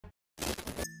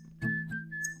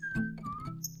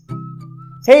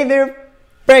Hey there,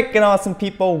 freaking awesome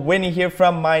people. Winnie here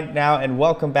from Mind Now, and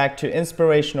welcome back to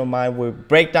Inspirational Mind, where we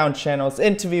break down channels,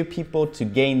 interview people to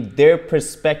gain their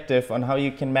perspective on how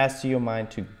you can master your mind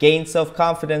to gain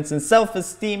self-confidence and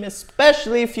self-esteem,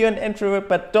 especially if you're an introvert,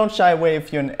 but don't shy away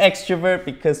if you're an extrovert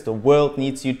because the world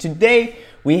needs you. Today,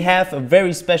 we have a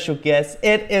very special guest.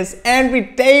 It is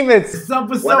Andrew Davis.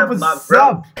 What's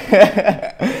up?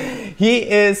 He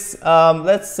is,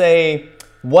 let's say,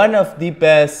 one of the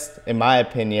best, in my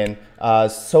opinion,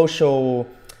 social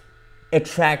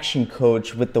attraction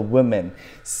coach with the women.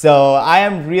 So I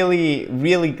am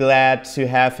really glad to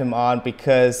have him on,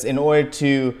 because in order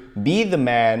to be the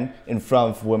man in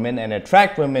front of women and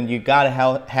attract women, you gotta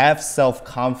have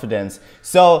self-confidence.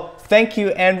 So thank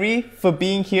you, Henry, for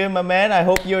being here, my man. I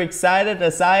hope you're excited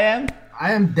as I am.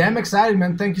 I am damn excited,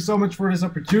 man. Thank you so much for this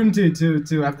opportunity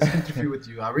to have this interview with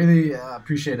you. I really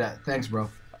appreciate that. Thanks, bro.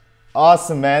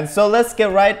 Awesome, man. So let's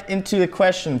get right into the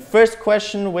question. First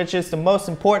question, which is the most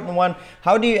important one.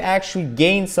 How do you actually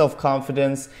gain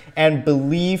self-confidence and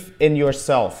believe in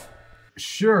yourself?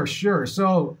 Sure.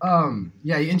 So,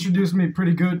 yeah, you introduced me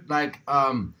pretty good. I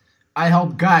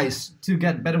help guys to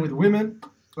get better with women.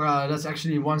 That's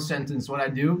actually in one sentence what I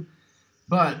do.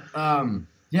 But,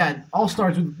 yeah, it all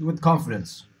starts with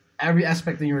confidence. Every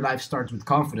aspect in your life starts with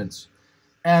confidence.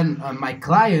 And my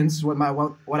clients,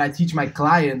 what I teach my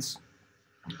clients,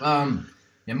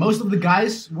 most of the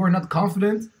guys who are not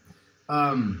confident,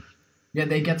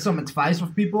 they get some advice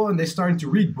of people and they starting to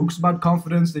read books about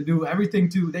confidence. They do everything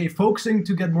they focusing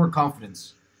to get more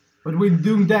confidence. But when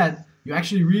doing that, you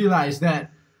actually realize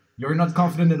that you're not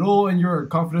confident at all, and your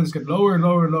confidence gets lower and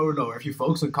lower if you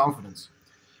focus on confidence.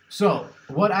 So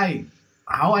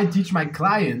how I teach my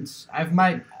clients, I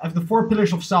have the 4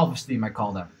 pillars of self-esteem, I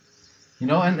call them. You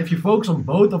know, and if you focus on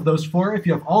both of those 4, if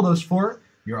you have all those 4,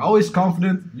 you're always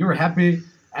confident, you're happy,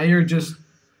 and you're just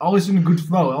always in a good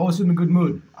flow, always in a good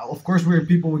mood. Of course, we're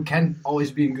people who can't always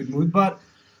be in good mood, but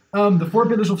the 4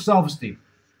 pillars of self-esteem.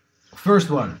 First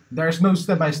one, there's no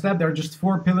step-by-step, there are just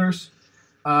 4 pillars,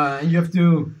 and you have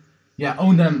to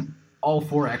own them all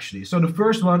 4 actually. So the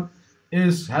first one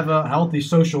is have a healthy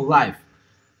social life.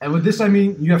 And with this I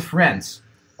mean you have friends,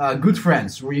 good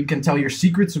friends, where you can tell your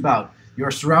secrets about. You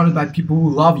are surrounded by people who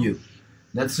love you.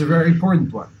 That's a very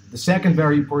important one. The second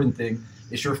very important thing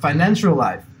is your financial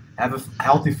life. Have a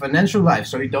healthy financial life,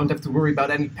 so you don't have to worry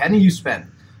about any penny you spend.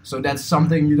 So that's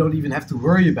something you don't even have to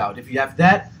worry about. If you have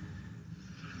that,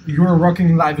 you're rocking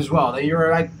in life as well. Then you're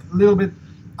like a little bit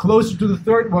closer to the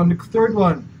third one. The third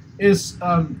one is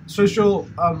social,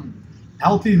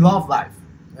 healthy love life,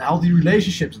 a healthy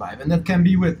relationships life. And that can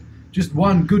be with just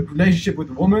one good relationship with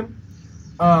a woman.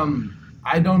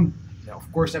 Of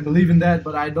course, I believe in that,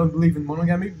 but I don't believe in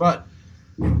monogamy. But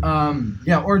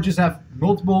or just have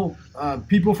multiple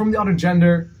people from the other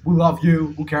gender who love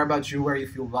you, who care about you, where you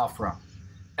feel love from.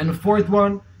 And the fourth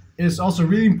one is also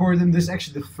really important. This is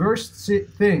actually the first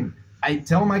thing I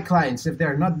tell my clients if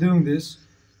they're not doing this,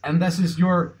 and this is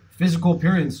your physical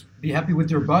appearance. Be happy with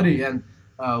your body, and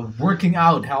working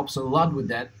out helps a lot with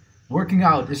that. Working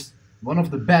out is one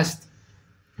of the best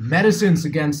medicines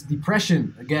against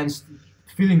depression, against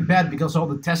feeling bad, because all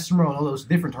the testosterone, all those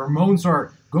different hormones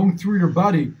are going through your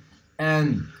body,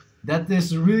 and that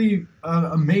is really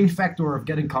a main factor of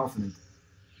getting confident.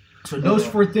 So those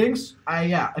 4 things,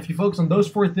 if you focus on those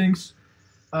 4 things,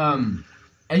 and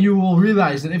you will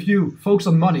realize that if you focus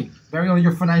on money, very on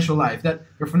your financial life, that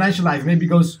your financial life maybe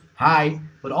goes high,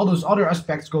 but all those other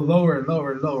aspects go lower and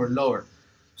lower.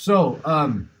 So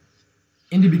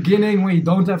in the beginning, when you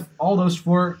don't have all those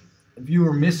 4, if you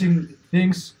are missing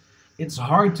things, it's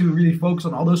hard to really focus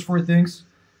on all those 4 things,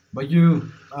 but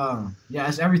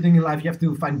as everything in life, you have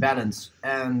to find balance,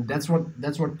 and that's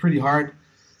what pretty hard.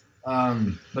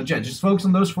 But yeah, just focus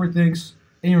on those 4 things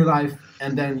in your life,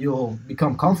 and then you'll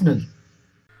become confident.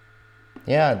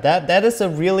 Yeah, that is a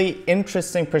really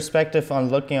interesting perspective on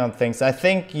looking on things. I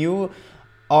think you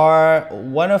are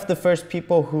one of the first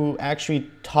people who actually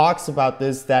talks about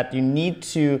this, that you need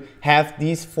to have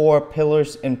these 4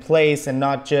 pillars in place, and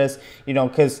not just,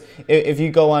 because if you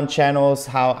go on channels,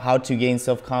 how to gain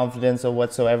self-confidence or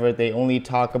whatsoever, they only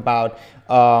talk about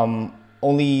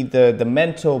only the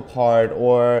mental part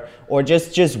or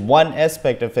just one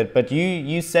aspect of it. But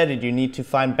you said it, you need to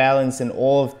find balance in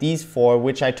all of these 4,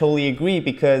 which I totally agree,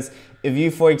 because if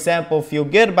you, for example, feel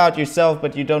good about yourself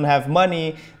but you don't have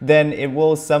money, then it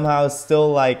will somehow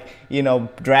still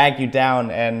drag you down,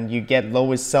 and you get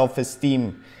lower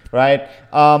self-esteem, right?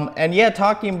 And yeah,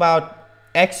 talking about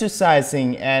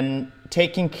exercising and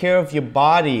taking care of your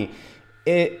body,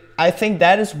 I think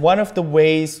that is one of the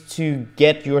ways to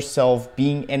get yourself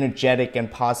being energetic and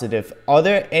positive. Are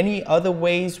there any other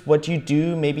ways what you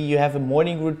do? Maybe you have a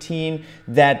morning routine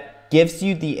that gives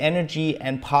you the energy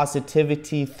and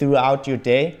positivity throughout your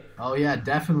day? Oh yeah,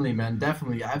 definitely, man,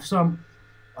 definitely. I have some.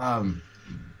 Um,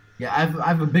 yeah, I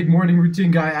have a big morning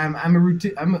routine guy. I'm a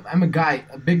routine. I'm a guy.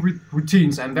 A big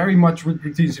routines. I'm very much with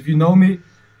routines. If you know me,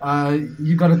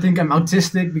 you're gonna think I'm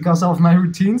autistic because of my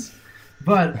routines.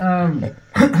 But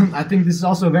I think this is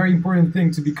also a very important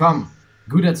thing to become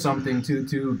good at something,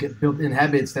 to get built in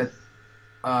habits that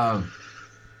uh,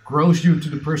 grows you to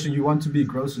the person you want to be,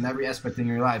 grows in every aspect in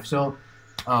your life. So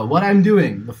what I'm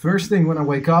doing, the first thing when I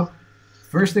wake up,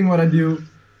 first thing what I do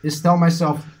is tell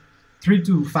myself 3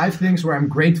 to 5 things where I'm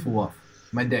grateful of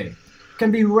my day. It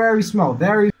can be very small,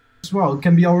 very small. It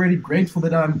can be already grateful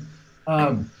that I'm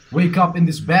wake up in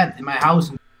this bed in my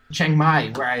house in Chiang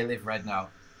Mai, where I live right now.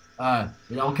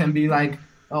 It all can be like,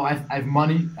 oh, I've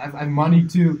money, I've money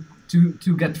to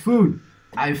get food.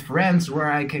 I have friends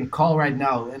where I can call right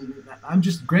now, and I'm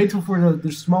just grateful for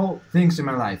the small things in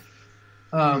my life.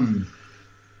 And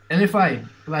if I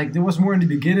like, there was more in the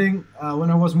beginning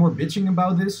when I was more bitching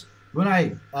about this. When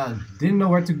I didn't know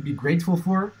what to be grateful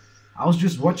for, I was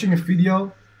just watching a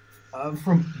video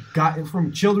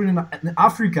from children in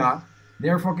Africa.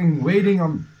 They're fucking waiting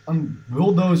on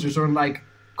bulldozers or like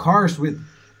cars with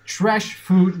trash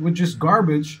food, with just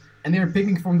garbage, and they're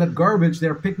picking from that garbage.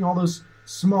 They're picking all those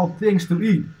small things to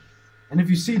eat. And if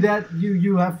you see that,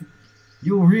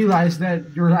 you'll realize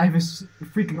that your life is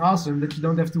freaking awesome, that you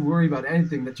don't have to worry about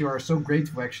anything, that you are so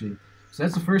grateful actually. So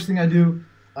that's the first thing I do.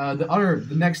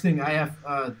 The next thing, I have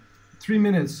 3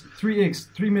 minutes,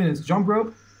 3 minutes jump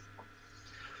rope.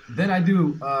 Then I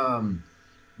do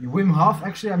Wim Hof.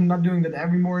 Actually, I'm not doing that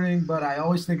every morning, but I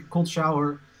always take a cold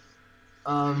shower.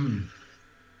 And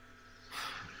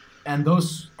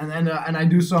I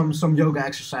do some yoga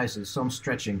exercises, some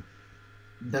stretching.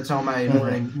 That's how my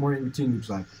morning routine looks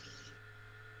like.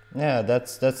 Yeah,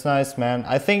 that's nice, man.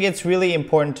 I think it's really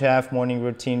important to have morning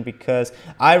routine because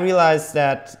I realized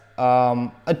that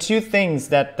two things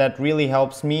that really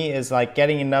helps me is like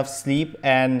getting enough sleep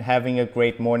and having a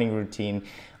great morning routine.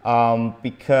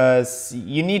 Because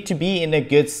you need to be in a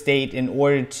good state in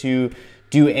order to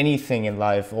do anything in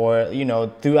life, or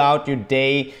throughout your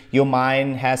day your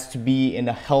mind has to be in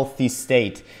a healthy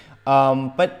state.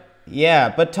 But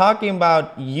talking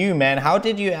about you, man, how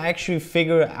did you actually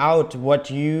figure out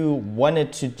what you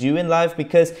wanted to do in life?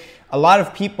 Because a lot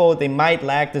of people, they might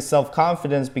lack the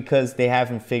self-confidence because they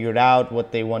haven't figured out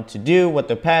what they want to do, what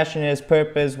their passion is,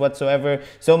 purpose, whatsoever.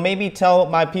 So maybe tell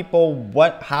my people,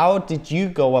 how did you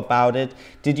go about it?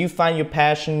 Did you find your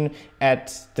passion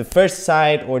at the first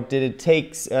sight, or did it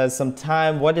take some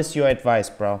time? What is your advice,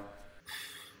 bro?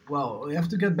 Well, I have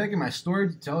to get back in my story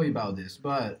to tell you about this,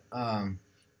 but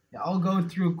yeah, I'll go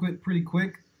through pretty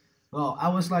quick. Well, I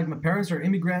was like, my parents are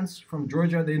immigrants from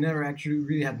Georgia. They never actually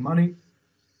really had money.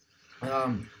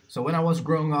 So when I was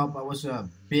growing up, I was a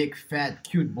big, fat,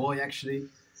 cute boy, actually.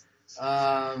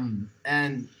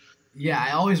 And yeah,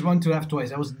 I always wanted to have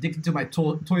toys. I was addicted to my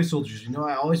toy soldiers,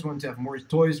 I always wanted to have more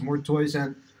toys.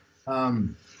 And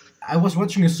I was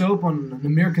watching a soap an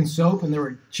American soap, and there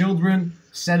were children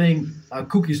selling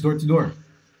cookies door to door.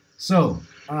 So,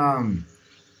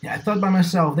 yeah, I thought by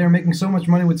myself, they're making so much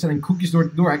money with selling cookies door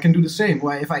to door. I can do the same.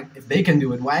 Why, if they can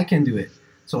do it, why I can't do it?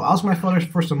 So I asked my father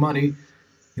for some money.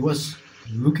 He was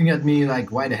looking at me like,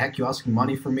 why the heck you asking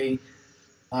money for me?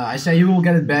 I said, you will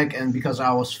get it back. And because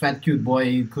I was fat, cute boy,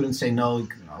 he couldn't say no.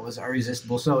 I was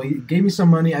irresistible. So he gave me some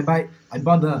money. I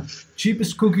bought the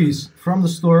cheapest cookies from the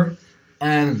store.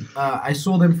 And I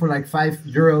sold them for like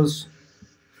 €5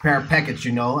 per package,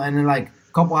 And in like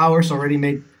a couple hours already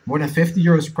made more than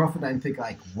 €50 profit. I think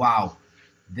like, wow,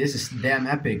 this is damn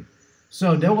epic.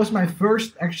 So that was my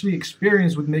first actually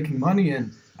experience with making money.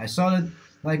 And I saw that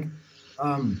like,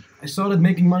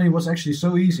 making money was actually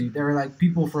so easy. There were like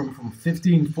people from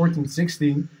 15, 14,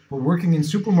 16 were working in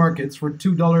supermarkets for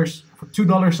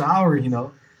 $2 an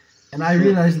hour, And I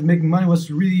realized that making money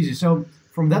was really easy. So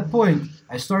from that point,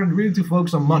 I started really to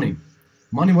focus on money.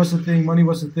 Money was the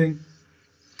thing.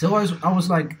 Till I was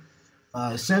like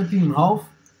 17 and a half.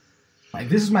 Like,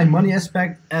 this is my money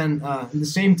aspect. And at the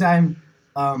same time,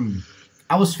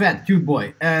 I was fat, cute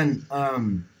boy. And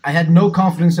I had no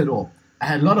confidence at all. I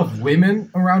had a lot of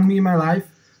women around me in my life,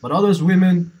 but all those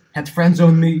women had friends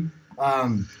on me.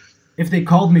 If they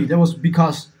called me, that was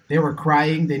because they were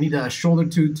crying. They needed a shoulder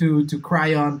to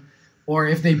cry on, or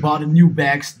if they bought a new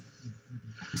bags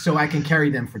so I can carry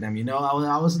them for them.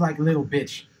 I was like a little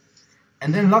bitch.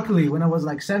 And then luckily, when I was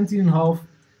like 17 and a half,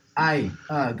 I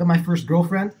got my first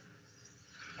girlfriend.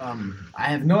 I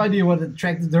have no idea what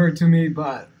attracted her to me,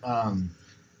 but a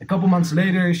couple months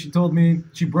later, she told me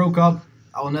she broke up.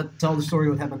 I will not tell the story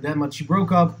what happened then, but she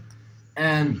broke up,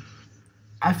 and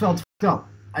I felt fucked up.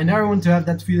 I never want to have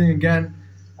that feeling again,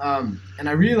 and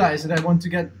I realized that I want to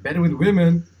get better with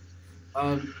women,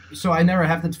 so I never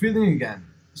have that feeling again.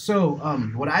 So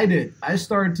what I did, I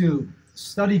started to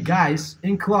study guys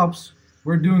in clubs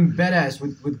who are doing badass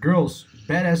with girls,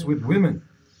 badass with women.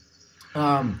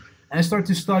 And I started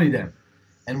to study them.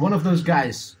 And one of those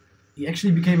guys, he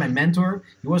actually became my mentor.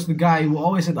 He was the guy who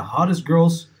always had the hottest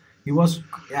girls. He was,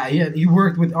 yeah, he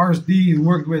worked with RSD, he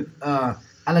worked with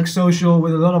Alex Social,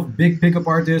 with a lot of big pickup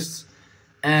artists.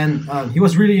 And he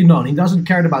was really known. He doesn't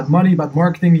care about money, about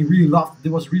marketing. He really loved,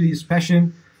 it was really his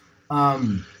passion.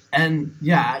 And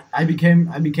yeah, I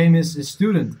became his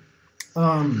student.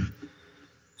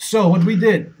 So what we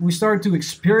did, we started to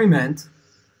experiment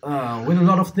with a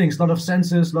lot of things, a lot of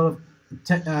senses, a lot of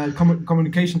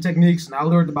communication techniques, and I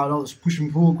learned about all this push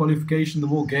and pull, qualification, the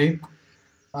whole game.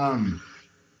 I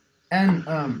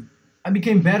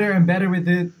became better and better with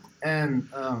it, and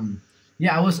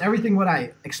yeah, I was everything what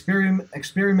I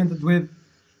experimented with.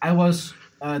 I was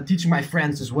teaching my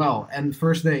friends as well, and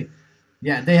first they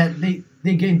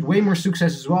gained way more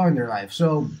success as well in their life.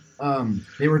 So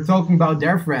they were talking about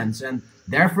their friends, and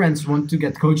their friends want to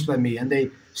get coached by me, and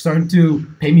they started to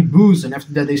pay me booze, and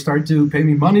after that they started to pay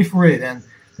me money for it. And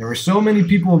there were so many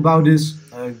people about this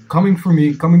coming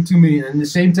to me, and at the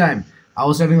same time I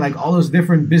was having like all those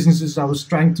different businesses. I was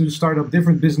trying to start up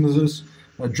different businesses,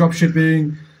 drop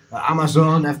shipping,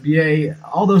 Amazon, FBA,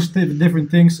 all those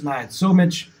different things, and I had so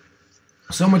much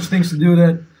things to do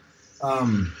that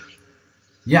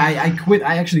yeah, I quit.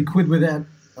 I actually quit with that,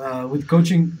 with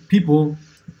coaching people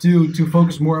to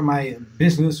focus more on my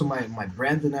business, on my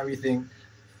brand and everything.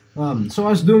 So I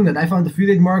was doing that. I found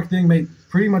affiliate marketing, made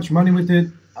pretty much money with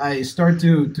it. I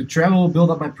started to travel,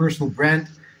 build up my personal brand.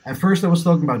 At first I was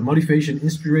talking about motivation,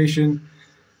 inspiration.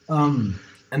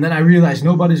 And then I realized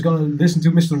nobody's going to listen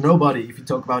to Mr. Nobody if you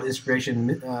talk about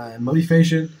inspiration and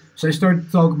motivation. So I started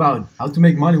to talk about how to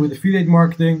make money with affiliate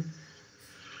marketing.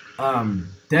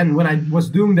 Then when I was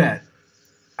doing that,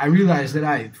 I realized that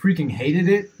I freaking hated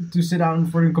it to sit down in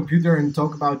front of a computer and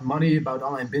talk about money, about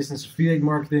online business, affiliate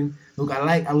marketing. Look,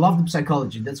 I love the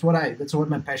psychology. That's what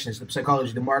my passion is: the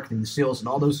psychology, the marketing, the sales, and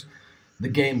all those, the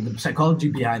game, the psychology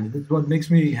behind it. That's what makes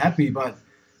me happy. But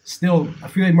still,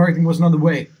 affiliate marketing was not the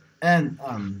way. And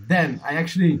then I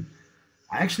actually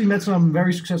met some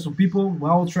very successful people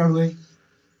while traveling,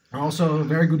 and also a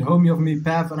very good homie of me,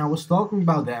 Pav, and I was talking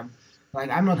about them. Like,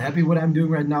 I'm not happy what I'm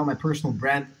doing right now, my personal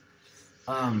brand.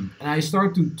 And I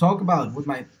started to talk about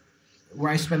where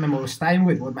I spend my most time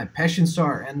with, what my passions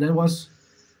are, and that was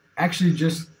actually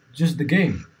just the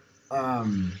game.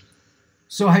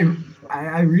 So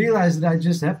I realized that I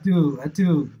just had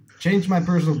to change my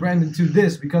personal brand into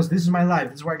this, because this is my life.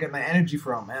 This is where I get my energy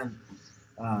from,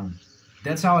 and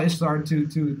that's how I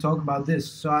started to talk about this.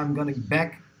 So I'm gonna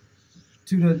back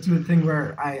to the thing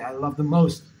where I love the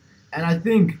most, and I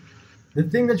think the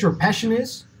thing that your passion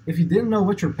is. If you didn't know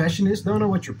what your passion is, don't know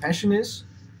what your passion is,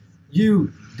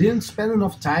 you didn't spend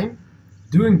enough time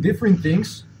doing different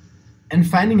things and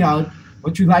finding out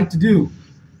what you like to do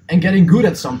and getting good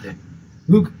at something.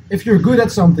 Look, if you're good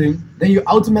at something, then you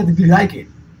automatically like it.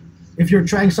 If you're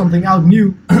trying something out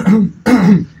new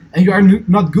and you are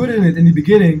not good in it in the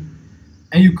beginning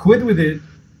and you quit with it,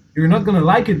 you're not going to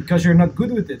like it because you're not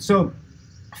good with it. So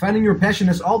finding your passion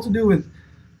has all to do with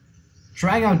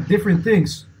trying out different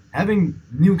things, having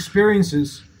new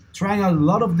experiences, trying out a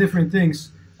lot of different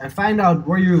things, and find out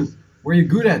where you're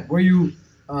good at, where you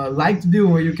like to do,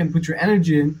 where you can put your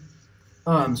energy in.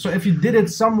 So if you did it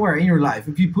somewhere in your life,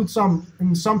 if you put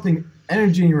something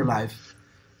energy in your life,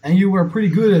 and you were pretty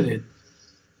good at it,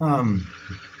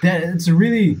 then it's a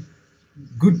really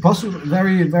good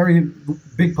very very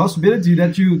big possibility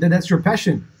that's your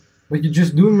passion, but you're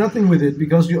just doing nothing with it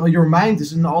because your mind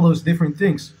is in all those different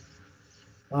things.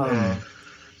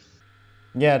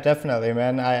 Yeah, definitely,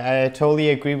 man. I totally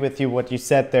agree with you what you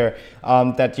said there,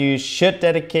 that you should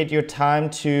dedicate your time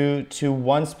to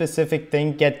one specific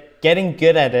thing, getting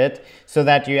good at it, so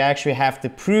that you actually have to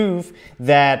prove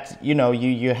that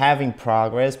you're having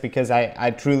progress, because I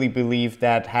truly believe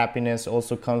that happiness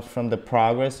also comes from the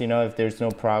progress. If there's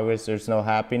no progress, there's no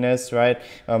happiness, right?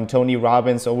 Tony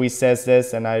Robbins always says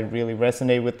this, and I really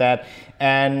resonate with that.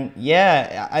 And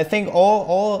yeah, I think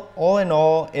all in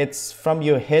all, it's from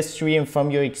your history and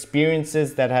from your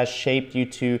experiences that has shaped you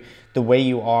to the way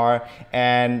you are.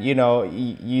 And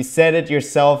you said it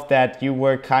yourself that you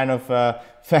were kind of a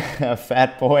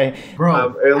fat boy,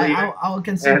 bro. I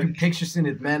can send you pictures in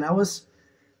it, man. I was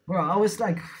Bro, I was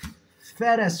like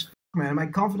fat as man. My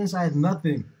confidence, I had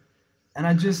nothing, and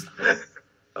I just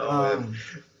Oh man. um,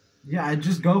 yeah, I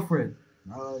just go for it.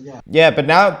 Yeah. Yeah, but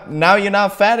now you're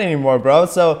not fat anymore, bro.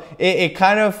 So it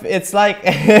kind of it's like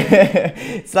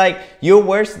it's like your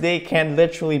worst day can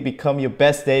literally become your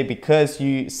best day because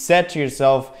you said to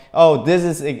yourself, "Oh, this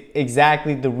is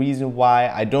exactly the reason why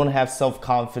I don't have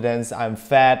self-confidence. I'm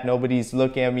fat. Nobody's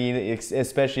looking at me,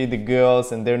 especially the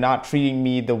girls, and they're not treating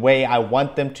me the way I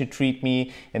want them to treat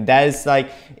me." And that is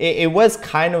like it was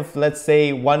kind of, let's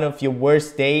say, one of your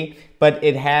worst day, but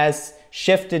it has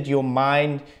shifted your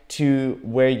mind to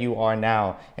where you are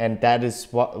now, and that is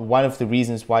one of the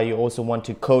reasons why you also want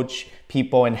to coach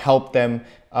people and help them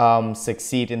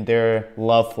succeed in their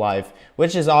love life,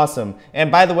 which is awesome. And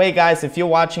by the way, guys, if you're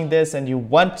watching this and you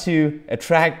want to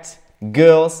attract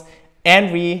girls,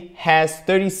 Henry has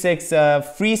 36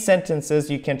 free sentences.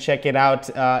 You can check it out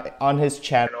on his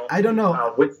channel. I don't know.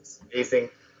 Which is amazing.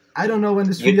 I don't know when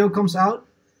this video comes out,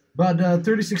 but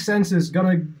 36 cents is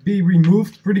gonna be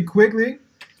removed pretty quickly.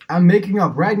 I'm making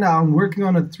up right now. I'm working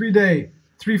on a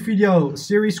 3-video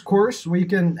series course where you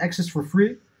can access for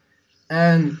free,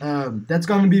 and that's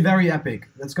gonna be very epic.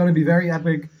 That's gonna be very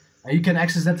epic, and you can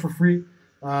access that for free.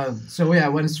 So yeah,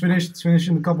 when it's finished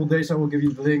in a couple days. I will give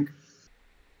you the link.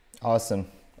 Awesome,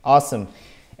 awesome.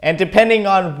 And depending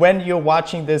on when you're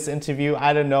watching this interview,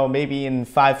 I don't know, maybe in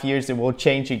 5 years it will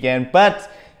change again.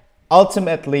 But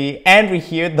ultimately, Andrew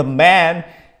here, the man,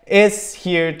 is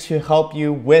here to help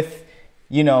you with,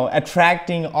 you know,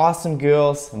 attracting awesome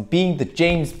girls, being the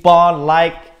James Bond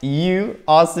like you,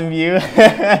 awesome you.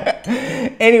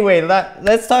 Anyway,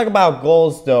 let's talk about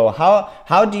goals though.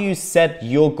 How do you set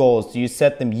your goals? Do you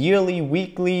set them yearly,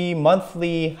 weekly,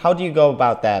 monthly? How do you go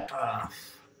about that?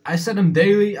 I set them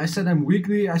daily. I set them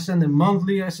weekly. I set them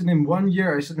monthly. I set them 1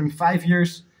 year. I set them 5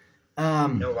 years.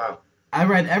 Oh wow. I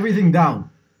write everything down.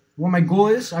 What my goal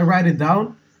is, I write it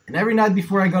down, and every night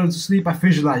before I go to sleep, I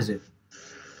visualize it.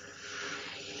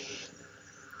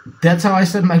 That's how I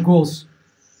set my goals,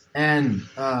 and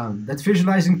that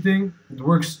visualizing thing, it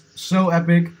works so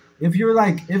epic. If you're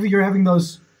having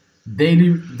those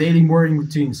daily morning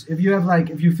routines, if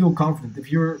you feel confident,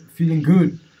 if you're feeling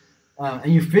good,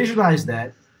 and you visualize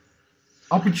that,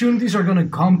 opportunities are gonna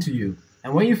come to you,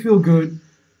 and when you feel good,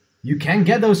 you can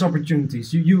get those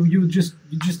opportunities. You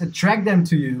just attract them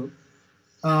to you,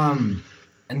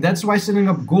 and that's why setting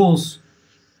up goals,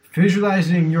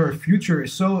 visualizing your future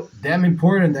is so damn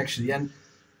important actually. And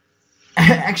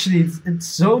actually, it's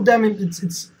so damn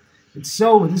it's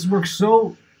so this works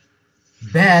so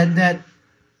bad that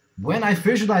when I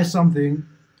visualize something,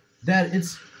 that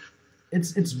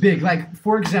it's big. Like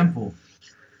for example,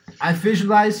 I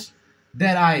visualize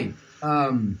that I'm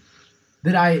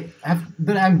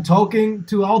talking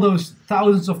to all those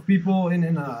thousands of people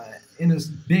in a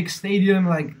big stadium,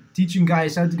 like teaching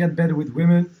guys how to get better with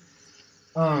women.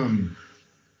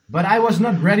 But I was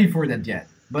not ready for that yet.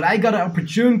 But I got an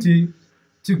opportunity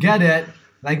to get it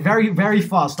like very very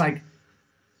fast. Like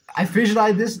I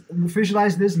visualized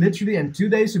this literally, and 2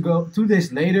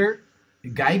 days later, a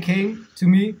guy came to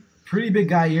me, pretty big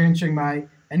guy here in Chiang Mai,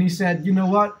 and he said, "You know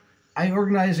what? I'm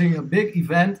organizing a big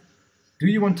event. Do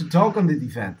you want to talk on that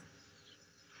event?"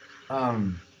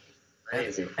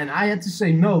 Amazing. And I had to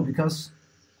say no because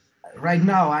right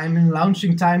now I'm in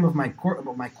launching time of my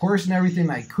course and everything.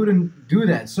 I couldn't do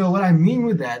that. So what I mean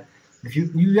with that, if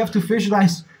you have to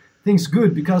visualize things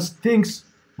good, because things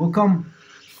will come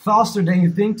faster than you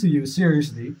think to you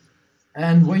seriously,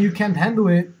 and when you can't handle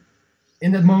it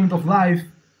in that moment of life,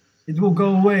 it will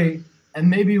go away and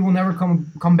maybe it will never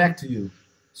come back to you.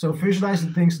 So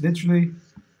visualizing things literally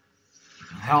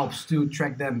helps to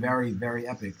attract them very very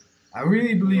epic. I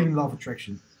really believe in law of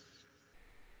attraction.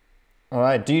 All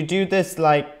right. Do you do this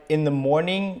like in the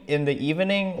morning, in the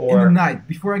evening, In or? the night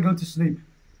before I go to sleep.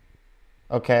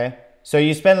 Okay. So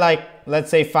you spend like, let's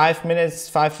say 5 minutes,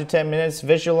 5 to 10 minutes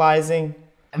visualizing.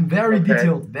 And very Okay.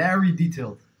 detailed, very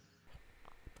detailed.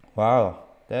 Wow,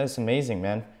 that's amazing,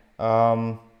 man.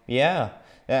 Yeah,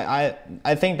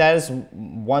 I think that is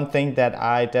one thing that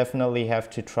I definitely have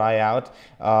to try out.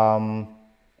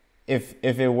 If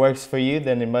it works for you,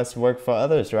 then it must work for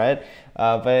others, right?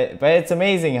 But it's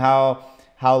amazing how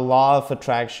law of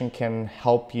attraction can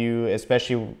help you,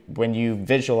 especially when you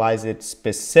visualize it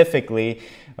specifically,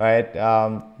 right?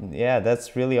 Yeah,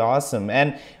 that's really awesome.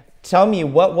 And tell me,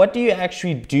 what do you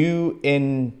actually do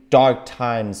in dark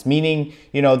times? Meaning,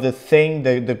 you know,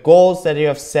 the goals that you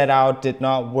have set out did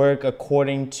not work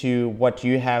according to what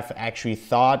you have actually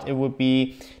thought it would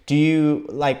be.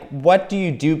 What do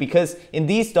you do? Because in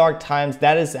these dark times,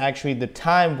 that is actually the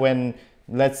time when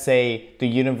let's say the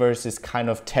universe is kind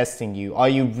of testing you? Are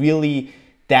you really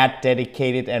that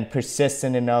dedicated and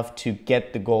persistent enough to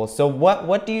get the goal? So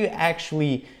what do you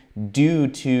actually do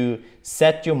to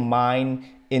set your mind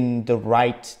in the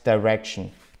right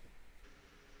direction?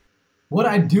 What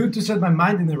I do to set my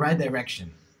mind in the right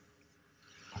direction?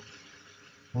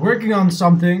 Working on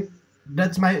something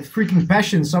that's my freaking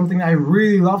passion, something I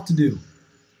really love to do.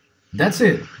 That's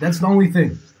it. That's the only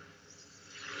thing.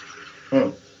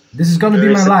 This is gonna be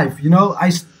my life. You know,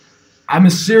 I'm a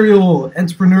serial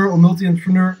entrepreneur or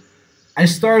multi-entrepreneur. I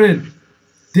started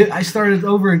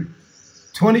over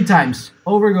 20 times,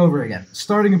 over and over again,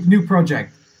 starting a new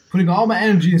project, putting all my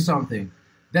energy in something,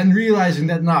 then realizing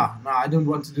that nah, I don't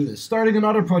want to do this. Starting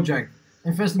another project,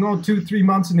 investing all 2-3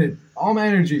 months in it, all my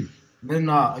energy, then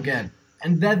nah, again.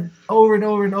 And then over and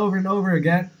over and over and over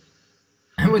again.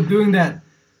 And with doing that,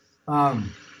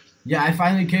 I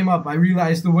finally came up. I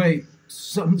realized the way,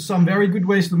 some very good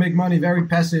ways to make money, very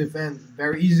passive and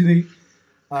very easily.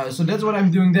 So that's what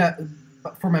I'm doing that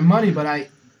for my money, but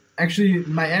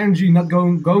my energy not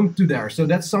going to there. So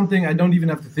that's something I don't even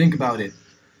have to think about it.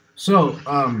 So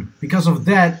because of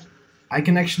that, I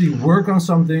can actually work on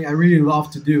something I really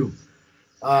love to do.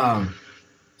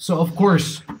 So of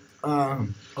course, a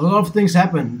lot of things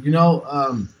happen. You know,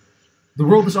 the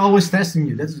world is always testing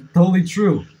you. That's totally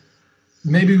true.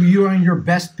 Maybe you are in your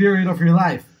best period of your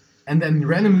life, and then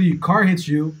randomly a car hits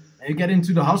you, and you get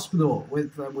into the hospital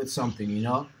with something. You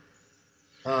know,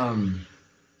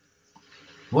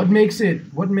 what makes it?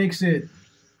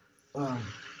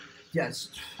 Yes,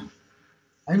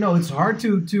 I know it's hard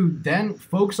to then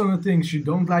focus on the things you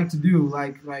don't like to do,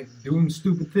 like doing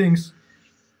stupid things.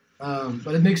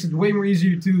 But it makes it way more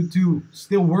easier to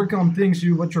still work on things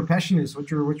what your passion is, what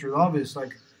your love is,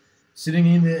 like sitting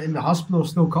in the hospital,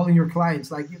 still calling your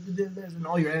clients, like there's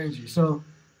all your energy. So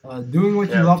doing what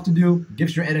you love to do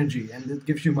gives you energy, and it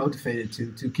gives you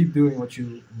motivated to keep doing what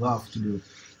you love to do.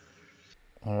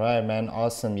 All right, man.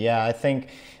 Awesome. Yeah, I think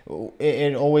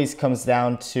it always comes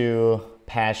down to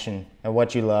passion and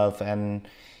what you love. And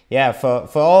yeah, for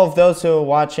all of those who are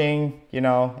watching, you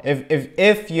know,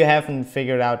 if you haven't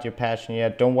figured out your passion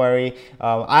yet, don't worry.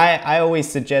 I always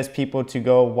suggest people to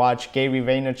go watch Gary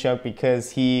Vaynerchuk,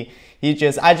 because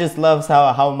I just loves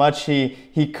how much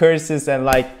he curses, and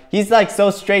like he's like so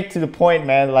straight to the point,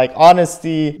 man. Like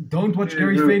honesty. Don't watch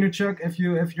Gary Vaynerchuk if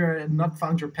you're not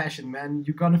found your passion, man.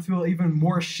 You're gonna feel even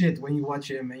more shit when you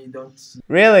watch him and you don't.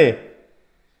 Really?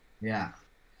 Yeah.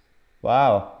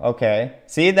 Wow. Okay.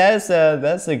 See, that's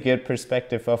a good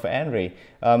perspective of Henry.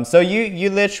 So you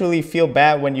literally feel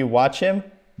bad when you watch him?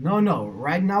 No.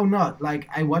 Right now, not. Like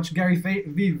I watch Gary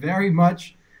Vee very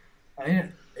much.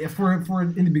 For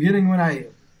in the beginning when I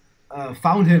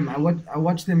found him, I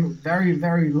watched him very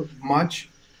very much.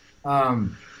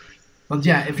 But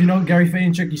yeah, if you know Gary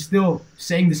Vaynerchuk, he's still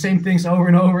saying the same things over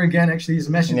and over again. Actually, his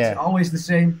message is always the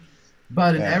same.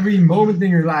 But in every moment in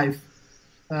your life,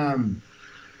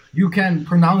 you can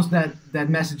pronounce that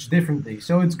message differently.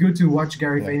 So it's good to watch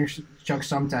Gary Vaynerchuk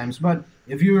sometimes. But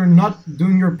if you're not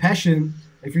doing your passion,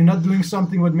 if you're not doing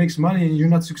something what makes money, and you're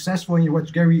not successful, and you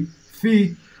watch Gary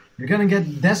Vee, you're gonna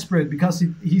get desperate because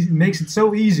he makes it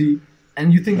so easy,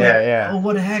 and you think oh,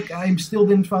 what the heck, I'm still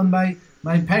didn't find my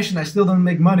passion, I still don't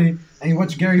make money, and you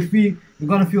watch Gary Vee, you're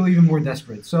gonna feel even more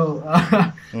desperate. So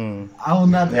I will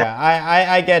not. Yeah,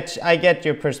 I get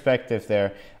your perspective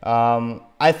there.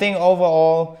 I think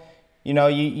overall, you know,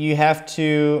 you have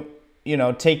to, you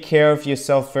know, take care of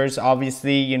yourself first.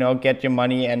 Obviously, you know, get your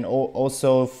money, and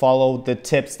also follow the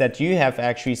tips that you have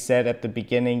actually said at the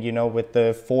beginning, you know, with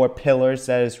the 4 pillars.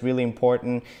 That is really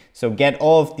important. So get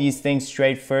all of these things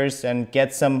straight first, and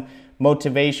get some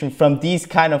motivation from these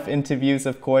kind of interviews,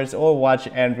 of course, or watch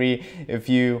Henry if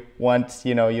you want,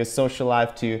 you know, your social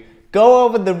life to go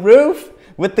over the roof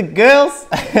with the girls.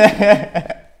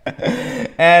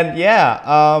 And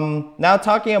now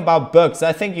talking about books,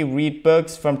 I think you read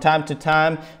books from time to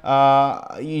time.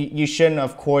 You shouldn't,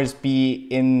 of course, be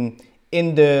in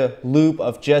the loop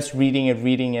of just reading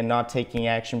and not taking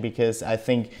action, because I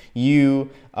think you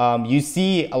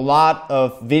see a lot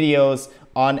of videos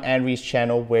on Henry's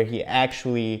channel where he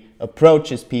actually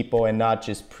approaches people and not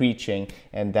just preaching,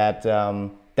 and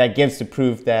that gives the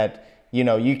proof that, you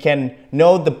know, you can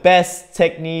know the best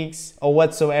techniques or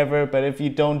whatsoever, but if you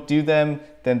don't do them,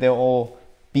 then they're all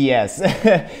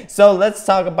BS. So let's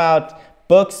talk about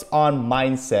books on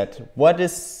mindset. What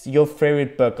is your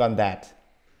favorite book on that?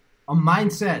 On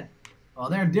mindset? Well,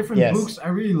 there are different books I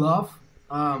really love.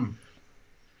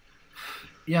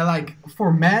 Like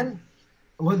for men,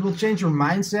 what will change your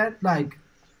mindset? Like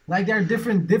there are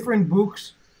different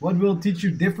books what will teach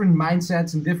you different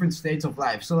mindsets and different states of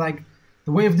life. So like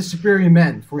The Way of the Superior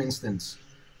Man, for instance.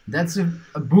 That's a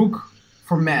book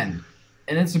for men.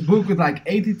 And it's a book with like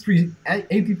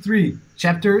 83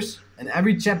 chapters, and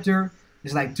every chapter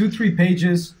is like 2-3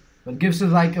 pages, but gives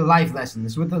us like a life lesson.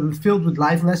 It's filled with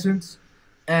life lessons,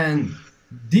 and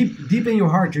deep in your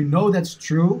heart, you know that's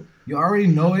true. You already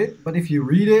know it, but if you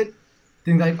read it,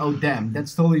 think like, oh damn,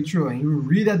 that's totally true. And you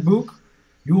read that book,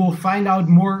 you will find out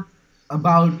more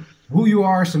about who you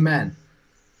are as a man.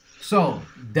 So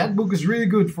that book is really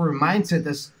good for a mindset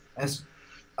as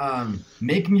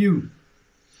making you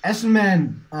as a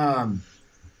man,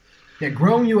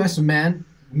 growing you as a man,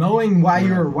 knowing why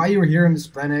you're here on this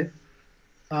planet,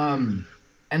 and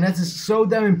that is so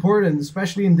damn important,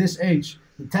 especially in this age.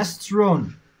 The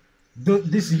testosterone,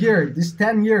 this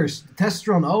 10 years, the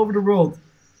testosterone all over the world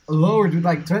lowered with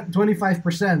like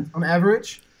 25% on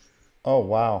average. Oh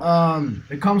wow!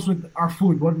 It comes with our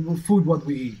food, what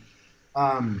we eat,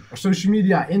 our social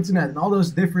media, internet, and all those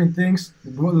different things.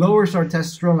 It lowers our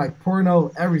testosterone, like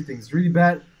porno, everything. It's really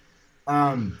bad.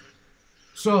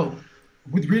 So,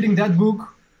 with reading that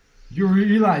book, you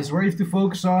realize where you have to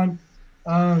focus on.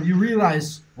 You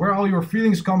realize where all your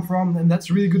feelings come from, and that's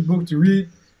a really good book to read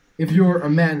if you're a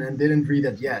man and didn't read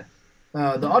it yet.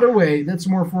 The other way, that's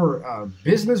more for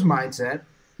business mindset,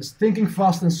 is Thinking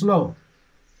Fast and Slow.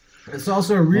 It's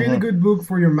also a really good book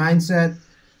for your mindset,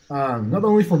 not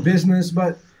only for business,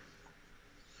 but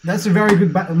that's a very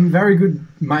good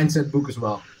mindset book as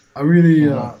well. I really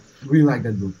like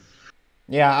that book.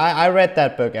 Yeah, I read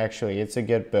that book actually. It's a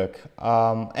good book.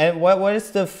 And what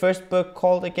is the first book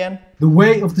called again? The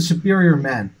Way of the Superior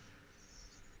Man.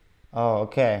 Oh,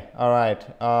 okay. All right.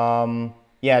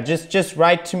 Yeah, just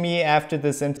write to me after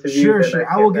this interview. Sure.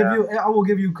 I will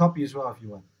give you a copy as well if you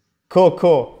want.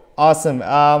 Cool. Awesome.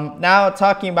 Now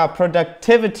talking about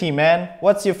productivity, man.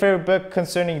 What's your favorite book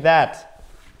concerning that?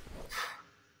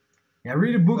 Yeah,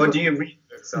 read a book. Or do you read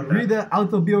books on Read the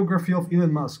autobiography of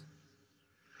Elon Musk.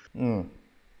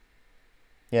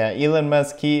 Yeah, Elon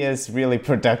Musk, he is really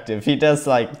productive. He does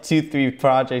like 2-3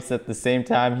 projects at the same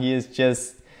time. He is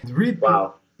just... Read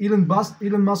Elon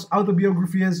Musk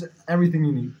autobiography has everything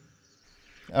you need.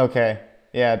 Okay.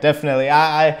 Yeah, definitely.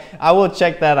 I will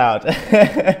check that out.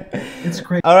 It's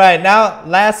crazy. All right, now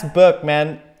last book,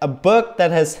 man. A book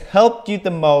that has helped you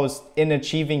the most in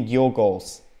achieving your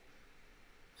goals.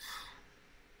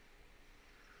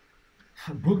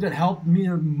 A book that helped me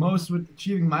the most with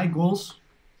achieving my goals.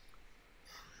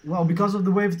 Well, because of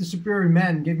The Way of the Superior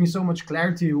Man, gave me so much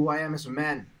clarity who I am as a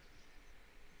man.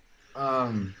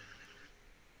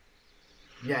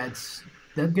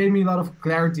 That gave me a lot of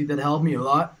clarity. That helped me a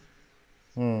lot.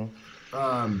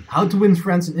 How to Win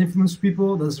Friends and Influence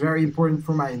People. That's very important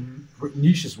for my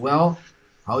niche as well.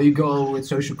 How you go with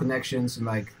social connections, and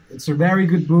like, it's a very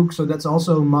good book. So that's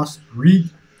also a must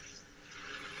read.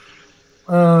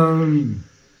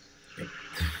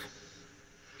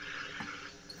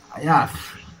 Yeah,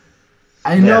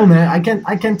 I know, man.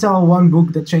 I can tell one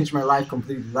book that changed my life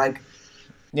completely. Like,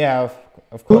 yeah,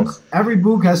 of course. Every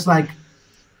book has like,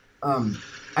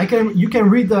 you can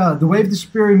read the Way of the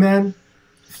Superior Man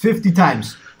 50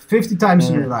 times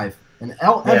in your life, and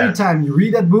every time you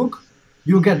read that book,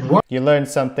 you'll get one. You learn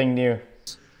something new.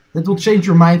 That will change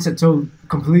your mindset so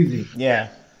completely.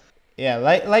 Yeah,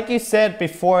 like you said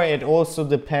before, it also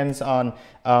depends on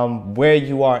where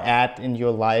you are at in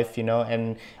your life, you know,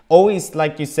 and always,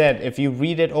 like you said, if you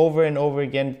read it over and over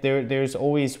again, there's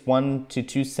always 1 to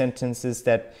 2 sentences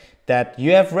that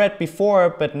you have read before,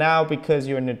 but now because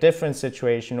you're in a different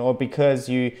situation or because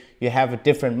you have a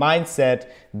different mindset,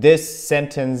 this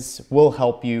sentence will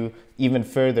help you even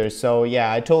further. So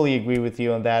yeah, I totally agree with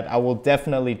you on that. I will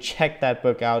definitely check that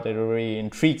book out. It really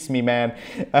intrigues me, man.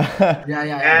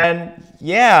 And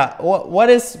yeah, what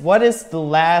is the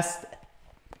last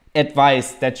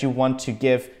advice that you want to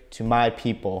give to my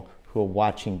people who are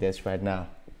watching this right now?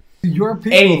 Your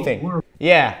people. Anything.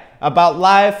 Yeah, about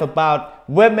life, about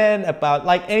women, about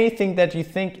like anything that you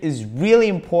think is really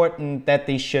important that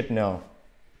they should know.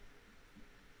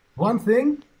 One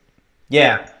thing?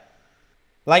 Yeah.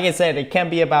 Like I said, it can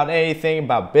be about anything,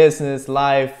 about business,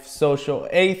 life, social,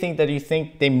 anything that you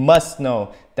think they must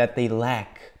know that they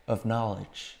lack of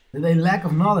knowledge. That they lack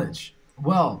of knowledge.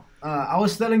 Well, I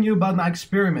was telling you about my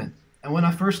experiment. And when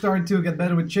I first started to get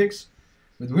better with chicks,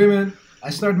 with women,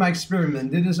 I started my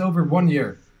experiment. Did this over 1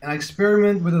 year. And I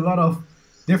experiment with a lot of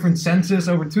different senses,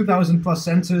 over 2,000 plus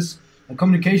senses and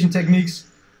communication techniques,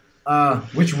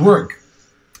 which work.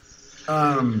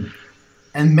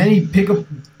 And many pickup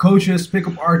coaches,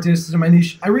 pickup artists in my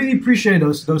niche, I really appreciate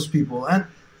those people. And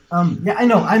yeah, I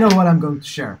know what I'm going to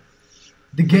share.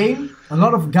 the game, a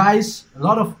lot of guys, a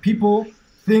lot of people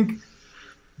think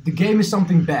the game is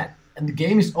something bad, and the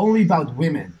game is only about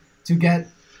women to get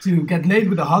laid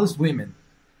with the hottest women.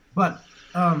 But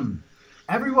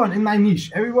everyone in my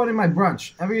niche, everyone in my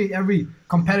branch, every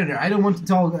competitor. I don't want to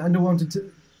tell. I don't want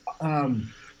to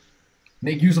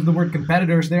make use of the word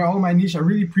competitors. They're all my niche. I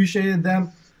really appreciated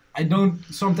them. I don't.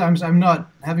 Sometimes I'm not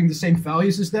having the same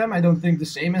values as them. I don't think the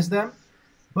same as them.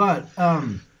 But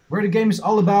where the game is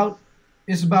all about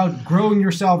is about growing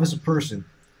yourself as a person.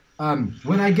 My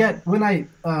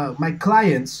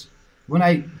clients, when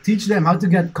I teach them how to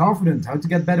get confident, how to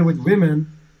get better with women,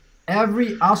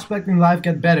 every aspect in life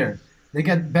get better. They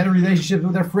get better relationships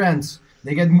with their friends.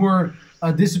 They get more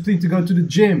discipline to go to the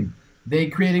gym. They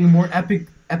creating a more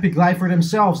epic life for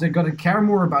themselves. They're gonna care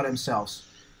more about themselves.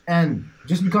 And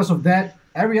just because of that,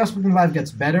 every aspect in life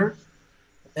gets better.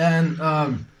 And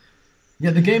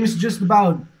the game is just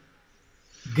about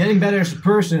getting better as a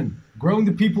person, growing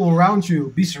the people around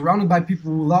you, be surrounded by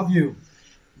people who love you.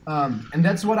 And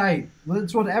that's what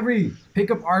every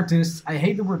pickup artist, I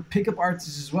hate the word pickup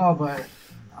artist as well, but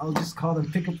I'll just call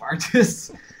them pickup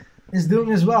artists, is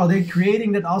doing as well. They're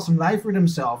creating that awesome life for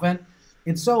themselves. And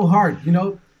it's so hard, you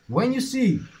know, when you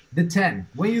see the 10,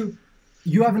 when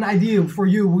you have an idea for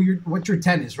what your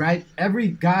 10 is, right? Every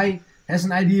guy has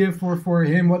an idea for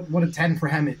him what a 10 for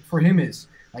him is.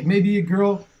 Like maybe a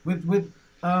girl with who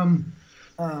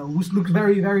looks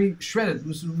very, very shredded,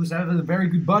 who's having a very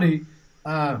good body,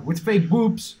 with fake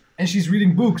boobs, and she's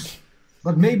reading books.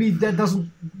 But maybe that doesn't,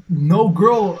 no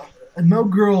girl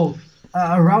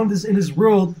around this in this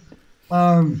world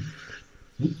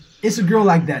is a girl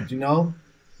like that, you know.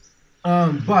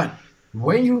 But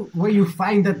when you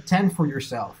find that 10 for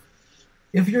yourself,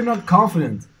 if you're not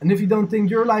confident and if you don't think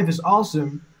your life is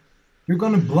awesome, you're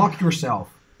gonna block yourself.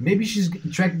 Maybe she's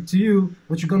attracted to you,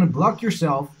 but you're gonna block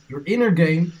yourself, your inner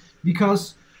game,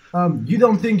 because you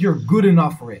don't think you're good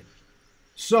enough for it.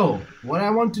 So, what I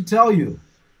want to tell you,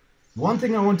 one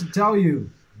thing I want to tell you,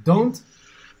 don't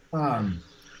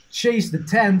chase the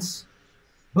 10s,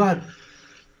 but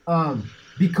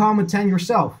become a 10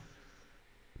 yourself.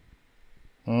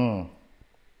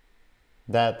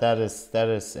 That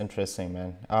is interesting,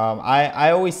 man.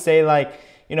 I always say, like,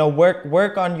 you know,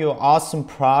 work on your awesome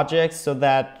projects so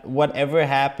that whatever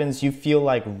happens, you feel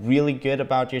like really good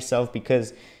about yourself,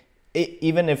 because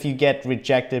even if you get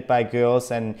rejected by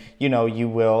girls, and you know you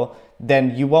will,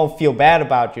 then you won't feel bad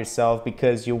about yourself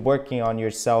because you're working on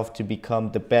yourself to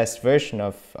become the best version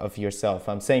of yourself.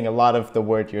 I'm saying a lot of the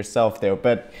word yourself there,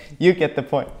 but you get the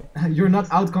point. You're not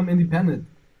outcome independent.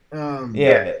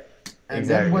 Yeah, and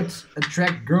exactly. that's what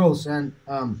attract girls. And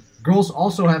girls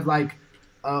also have like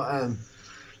a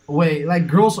way, like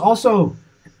girls also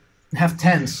have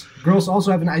 10s. Girls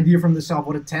also have an idea from themselves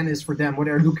what a 10 is for them, what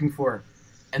they're looking for.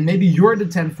 And maybe you're the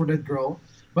 10 for that girl,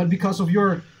 but because of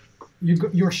you're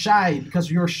shy,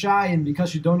 and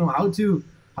because you don't know how to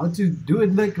do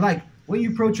it, like when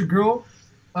you approach a girl,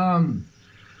 of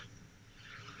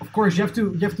course you have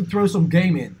to throw some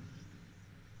game in.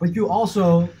 But you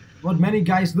also, what many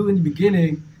guys do in the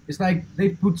beginning is like they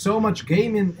put so much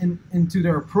game into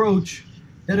their approach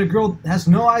that a girl has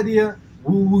no idea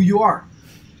who you are.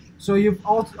 So you've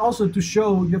also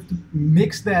you have to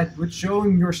mix that with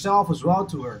showing yourself as well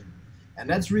to her, and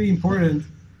that's really important.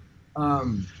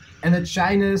 And that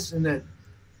shyness and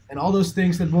all those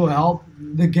things that will help.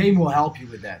 The game will help you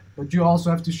with that, but you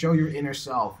also have to show your inner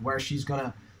self,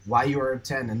 why you are a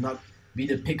 10, and not be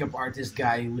the pickup artist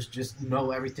guy who's just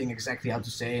know everything exactly how to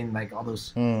say and like all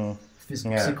those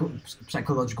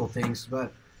psychological things.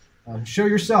 But show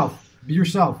yourself. Be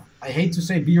yourself. I hate to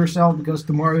say be yourself because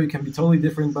tomorrow you can be totally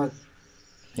different, but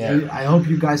yeah. I hope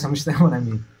you guys understand what I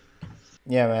mean.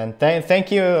 Yeah, man.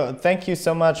 Thank you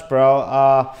so much, bro.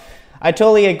 I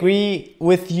totally agree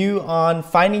with you on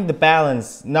finding the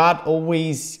balance, not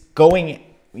always going,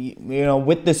 you know,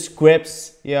 with the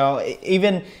scripts. You know,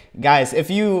 even guys,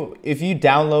 if you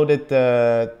downloaded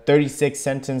the 36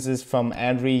 sentences from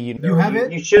Andrew, you have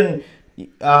it. You shouldn't.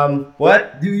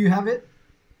 What? Do you have it?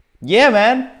 Yeah,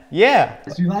 man. Yeah.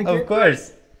 Do you like it? Of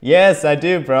course. Yes, I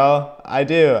do, bro. I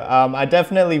do. I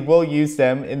definitely will use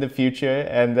them in the future,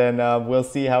 and then we'll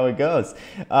see how it goes.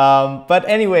 But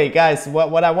anyway, guys,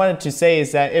 what I wanted to say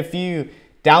is that if you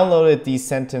downloaded these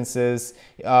sentences,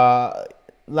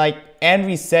 like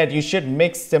Andrew said, you should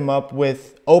mix them up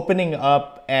with opening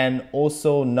up, and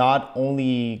also not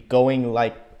only going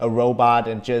like a robot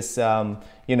and just,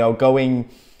 you know, going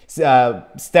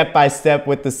step by step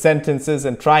with the sentences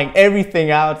and trying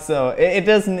everything out. So it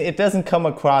doesn't come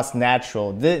across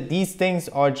natural. These things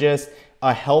are just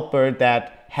a helper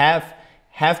that have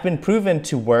been proven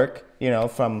to work,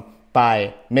 from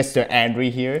by Mr. Andre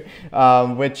here,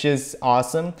 which is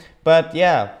awesome. But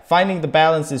yeah, finding the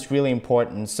balance is really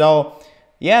important. So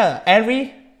yeah,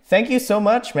 Andre, thank you so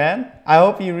much, man. I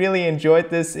hope you really enjoyed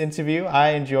this interview. I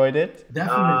enjoyed it.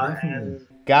 Definitely.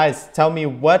 Guys, tell me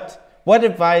what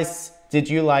advice did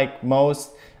you like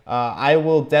most? I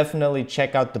will definitely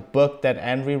check out the book that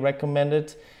Andre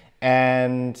recommended.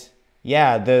 And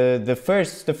yeah, the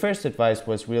first advice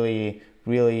was really,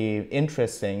 really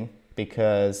interesting,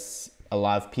 because a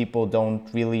lot of people don't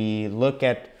really look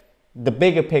at the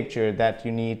bigger picture, that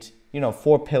you need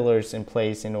 4 pillars in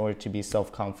place in order to be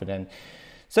self-confident.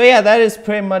 So yeah, that is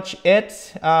pretty much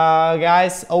it.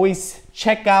 Guys, always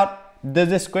check out the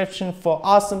description for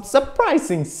awesome,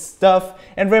 surprising stuff.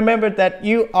 And remember that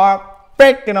you are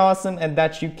freaking awesome, and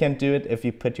that you can do it if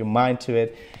you put your mind to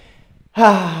it.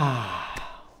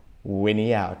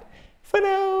 Winnie out for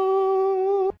now.